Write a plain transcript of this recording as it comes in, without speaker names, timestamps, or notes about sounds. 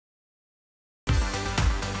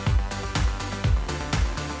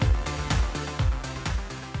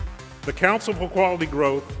The Council for Quality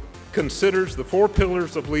Growth considers the 4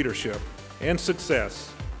 pillars of leadership and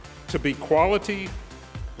success to be quality,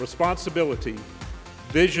 responsibility,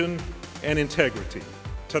 vision, and integrity.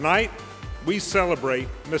 Tonight, we celebrate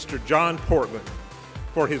Mr. John Portman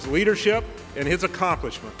for his leadership and his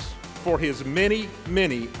accomplishments, for his many,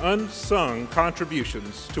 many unsung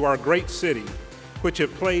contributions to our great city, which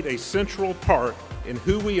have played a central part in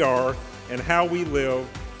who we are and how we live,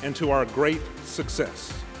 and to our great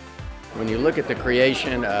success. When you look at the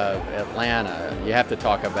creation of Atlanta, you have to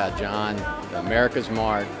talk about John, America's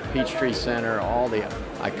Mart, Peachtree Center, all the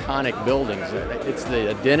iconic buildings. It's the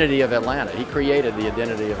identity of Atlanta. He created the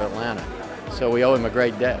identity of Atlanta. So we owe him a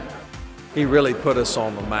great debt. He really put us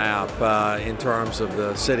on the map in terms of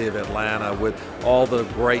the city of Atlanta with all the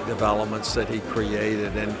great developments that he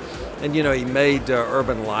created. And you know, he made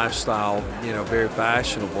urban lifestyle, very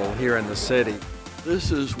fashionable here in the city.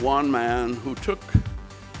 This is one man who took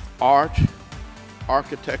art,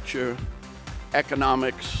 architecture,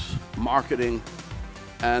 economics, marketing,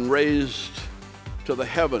 and raised to the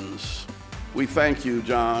heavens. We thank you,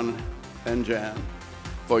 John and Jan,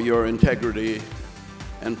 for your integrity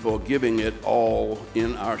and for giving it all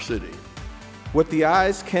in our city. What the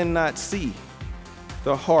eyes cannot see,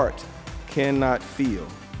 the heart cannot feel.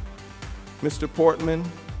 Mr. Portman,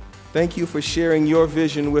 thank you for sharing your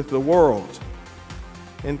vision with the world.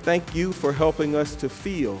 And thank you for helping us to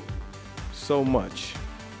feel so much.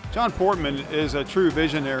 John Portman is a true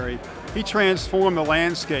visionary. He transformed the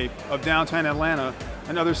landscape of downtown Atlanta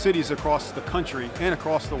and other cities across the country and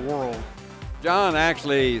across the world. John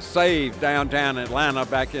actually saved downtown Atlanta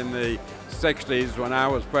back in the 60s when I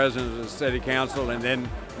was president of the city council and then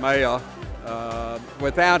mayor.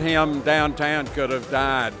 Without him, downtown could have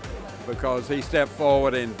died because he stepped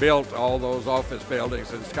forward and built all those office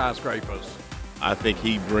buildings and skyscrapers. I think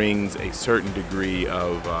he brings a certain degree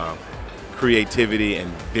of creativity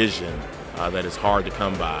and vision that is hard to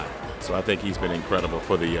come by. So I think he's been incredible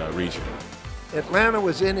for the region. Atlanta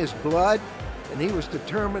was in his blood, and he was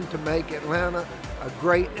determined to make Atlanta a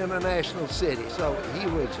great international city. So he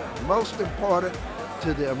was most important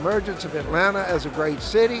to the emergence of Atlanta as a great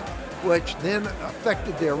city, which then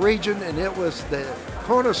affected their region, and it was the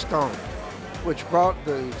cornerstone which brought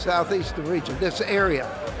the southeastern region, this area,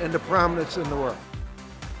 into prominence in the world.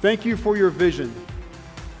 Thank you for your vision.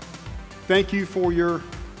 Thank you for your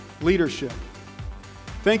leadership.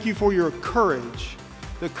 Thank you for your courage,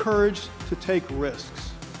 the courage to take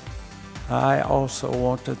risks. I also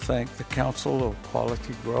want to thank the Council of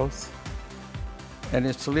Quality Growth and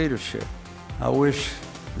its leadership. I wish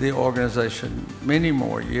the organization many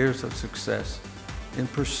more years of success in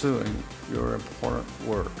pursuing your important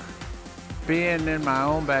work. Being in my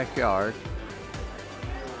own backyard,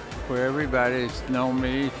 where everybody's known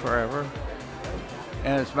me forever,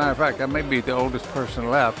 and as a matter of fact, I may be the oldest person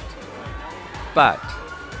left, but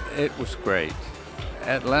it was great.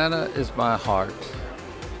 Atlanta is my heart.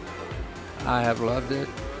 I have loved it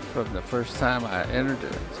from the first time I entered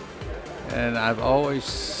it, and I've always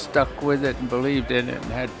stuck with it and believed in it and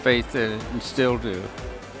had faith in it and still do.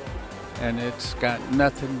 And it's got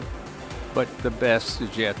nothing but the best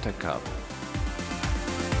is yet to come.